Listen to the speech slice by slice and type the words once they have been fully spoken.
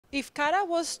If Cara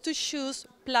was to choose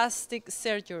plastic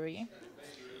surgery,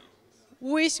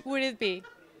 which would it be?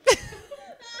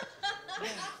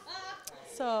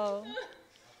 So,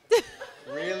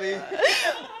 Really?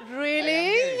 really?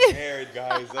 I'm getting married,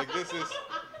 guys. Like this is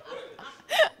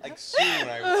like soon.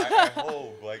 I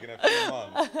hope, like in a few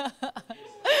months.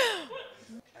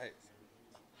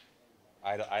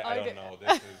 I Okay. don't know.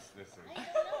 This is.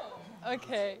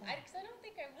 Okay. Because I don't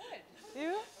think I would.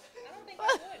 You? I don't think I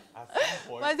would. At some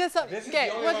point. Well, that's This is okay.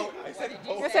 the only What one. I said you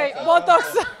Botox. say? at Botox.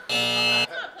 some point.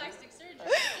 It's not plastic surgery.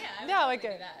 Yeah, I would Yeah, totally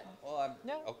okay. do that. Well, I'm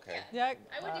Yeah. okay. Yeah.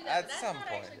 I would do that, but At that's some not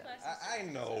point. actually plastic I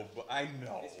know, but I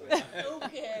know.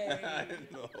 Okay. I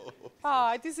know.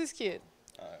 Oh, this is cute.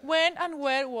 When and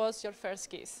where was your first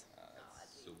kiss?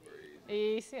 Super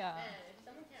easy. Easy. Yeah. If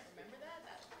someone can't remember that,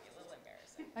 that would be a little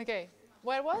embarrassing. Okay.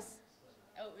 Where was?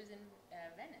 Oh, it was in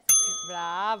Venice.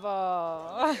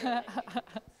 Bravo.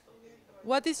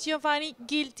 What is Giovanni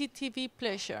guilty TV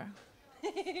pleasure?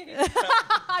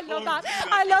 I love that.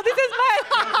 I love this is my.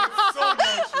 So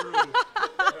not true.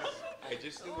 I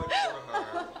just do it for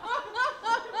her.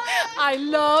 I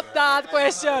love that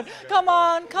question. Come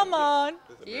on, come on.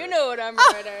 You know what I'm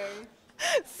writing.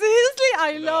 Seriously,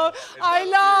 I love it.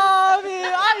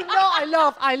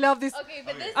 I love this. Okay,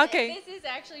 but this, Okay. this is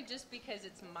actually just because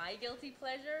it's my guilty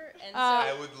pleasure, and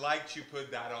I so would like to put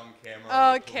that on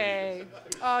camera. Okay,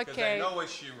 Because I okay. know what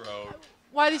she wrote.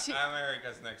 What is she?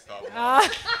 America's Next Top Model. Ah.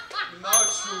 Not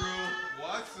true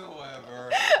whatsoever.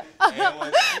 And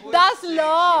when she was That's sick,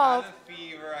 love. She had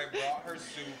a fever. I brought her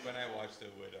soup and I watched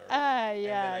it with her.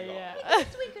 Yeah, I got yeah. I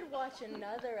guess we could watch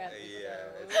another episode. Yeah,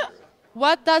 that's true.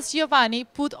 What does Giovanni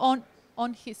put on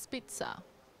his pizza?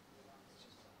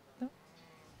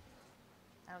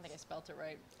 I don't think I spelled it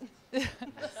right.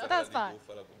 That's fine.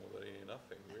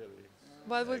 Nothing really.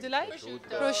 What would you like?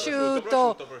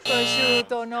 Prosciutto.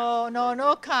 Prosciutto.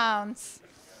 No counts.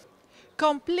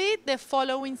 Complete the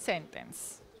following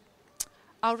sentence.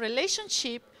 Our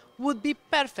relationship would be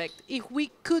perfect if we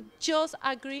could just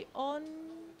agree on.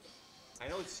 I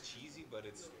know it's cheesy, but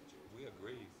we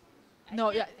agree.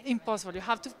 No, yeah, impossible. You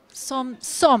have to some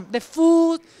the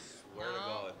food. Swear to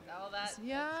God. All that.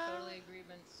 Yeah. That's totally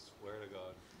agreement. Swear to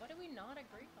God. What do we not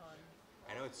agree on?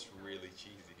 I know it's really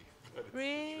cheesy, but it's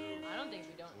Really? true. I don't think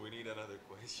we don't. We need another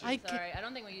question. I Sorry, I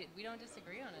don't think we don't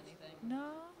disagree on anything. No.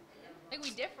 I think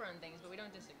we differ on things, but we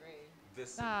don't disagree.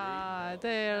 Disagree. Ah,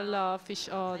 they love each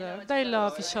other. it's They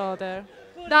love. love each other.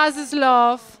 That is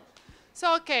love.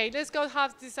 So okay, let's go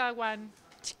have this one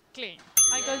clean.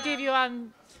 I can give you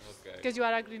one Okay. because you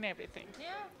are agreeing everything.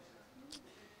 Yeah.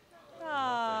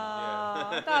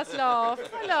 Ah, that's love.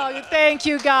 I love you. Thank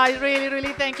you guys. Really,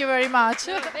 really thank you very much.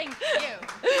 Thank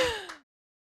you.